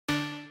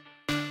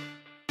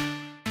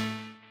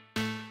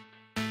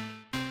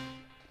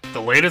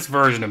The latest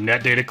version of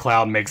Netdata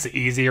Cloud makes it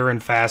easier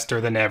and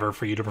faster than ever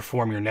for you to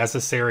perform your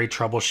necessary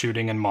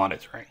troubleshooting and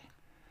monitoring.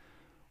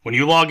 When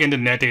you log into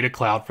Netdata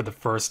Cloud for the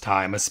first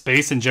time, a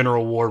space in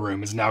General War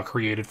Room is now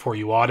created for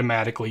you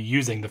automatically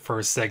using the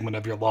first segment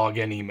of your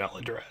login email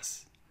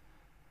address.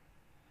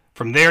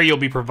 From there, you'll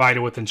be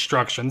provided with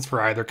instructions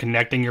for either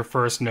connecting your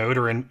first node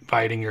or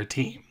inviting your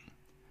team.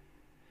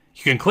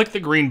 You can click the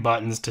green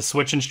buttons to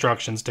switch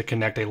instructions to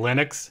connect a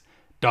Linux,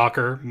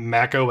 Docker,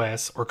 Mac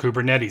OS, or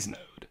Kubernetes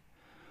node.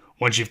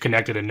 Once you've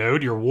connected a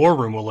node, your War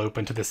Room will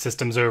open to the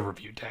Systems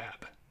Overview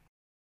tab.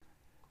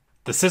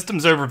 The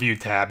Systems Overview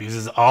tab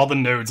uses all the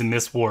nodes in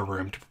this War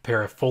Room to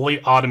prepare a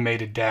fully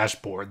automated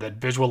dashboard that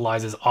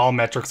visualizes all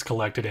metrics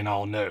collected in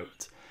all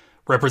nodes,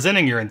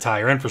 representing your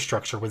entire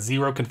infrastructure with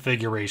zero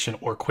configuration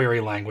or query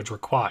language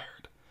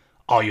required.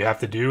 All you have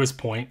to do is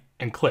point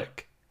and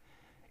click.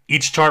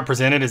 Each chart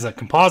presented is a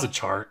composite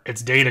chart,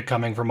 its data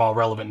coming from all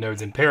relevant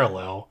nodes in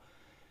parallel,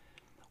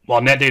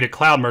 while Netdata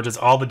Cloud merges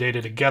all the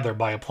data together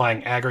by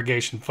applying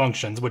aggregation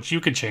functions, which you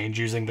can change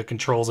using the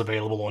controls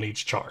available on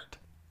each chart.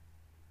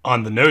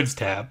 On the Nodes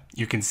tab,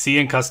 you can see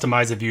and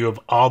customize a view of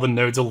all the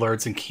node's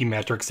alerts and key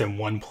metrics in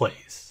one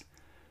place.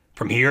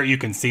 From here, you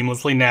can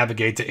seamlessly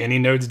navigate to any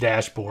node's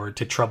dashboard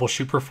to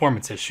troubleshoot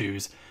performance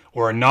issues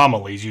or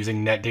anomalies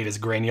using Netdata's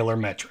granular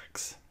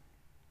metrics.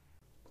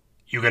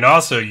 You can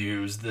also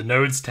use the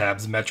Nodes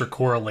tab's Metric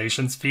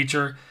Correlations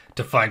feature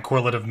to find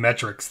correlative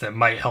metrics that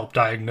might help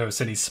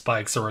diagnose any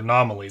spikes or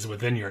anomalies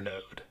within your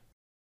node.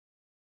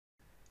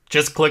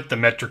 Just click the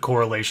Metric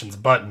Correlations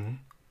button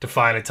to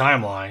find a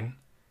timeline,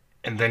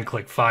 and then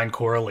click Find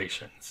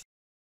Correlations.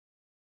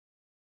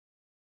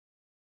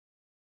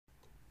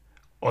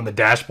 On the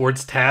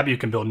Dashboards tab, you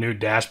can build new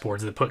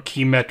dashboards that put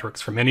key metrics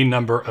from any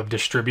number of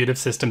distributed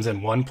systems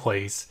in one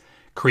place,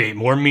 create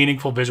more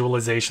meaningful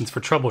visualizations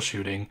for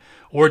troubleshooting,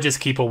 or just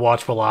keep a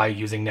watchful eye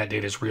using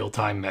Netdata's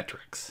real-time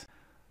metrics.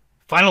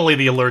 Finally,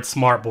 the Alert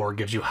Smartboard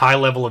gives you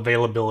high-level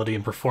availability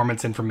and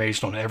performance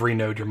information on every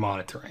node you're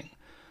monitoring.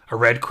 A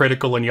red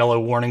critical and yellow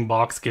warning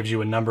box gives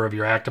you a number of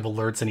your active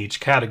alerts in each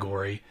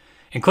category,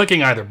 and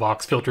clicking either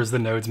box filters the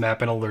nodes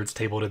map and alerts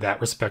table to that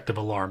respective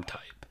alarm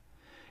type.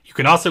 You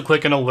can also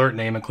click an alert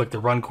name and click the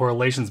Run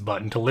Correlations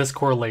button to list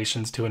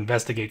correlations to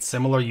investigate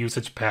similar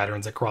usage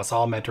patterns across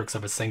all metrics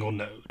of a single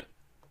node.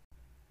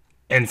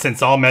 And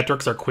since all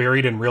metrics are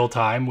queried in real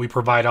time, we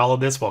provide all of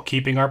this while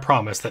keeping our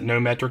promise that no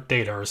metric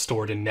data are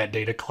stored in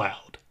Netdata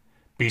Cloud.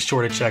 Be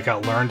sure to check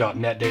out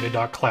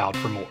learn.netdata.cloud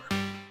for more.